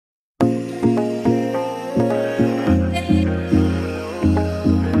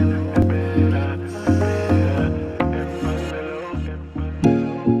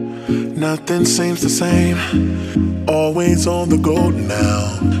Nothing seems the same. Always on the go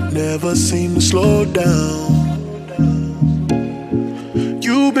now. Never seem to slow down.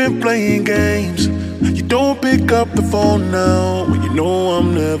 You've been playing games. You don't pick up the phone now. When you know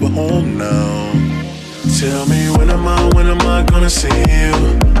I'm never home now. Tell me when am I gonna see you?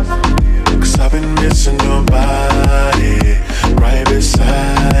 Cause I've been missing your body right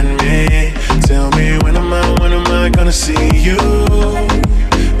beside me. Tell me when am I gonna see you?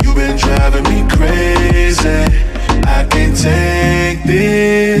 You've been driving me crazy. I can't take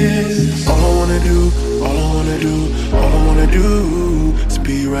this. All I wanna do is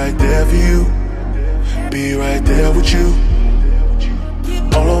be right there for you. Be right there with you.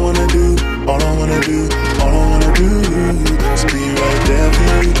 All I wanna do is be right there for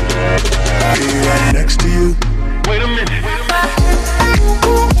you. Be right next to you. Wait a minute.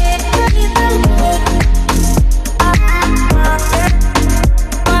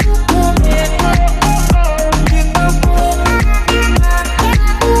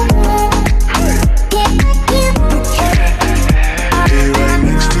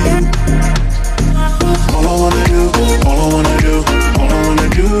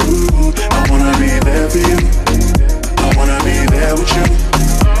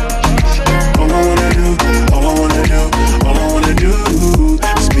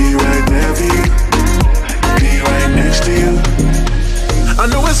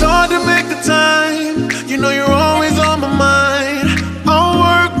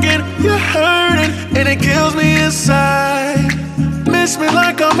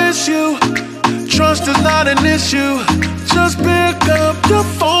 Trust is not an issue. Just pick up your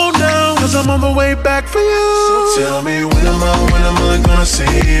phone now, cause I'm on the way back for you. So tell me when am I gonna see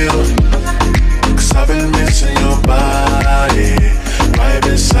you?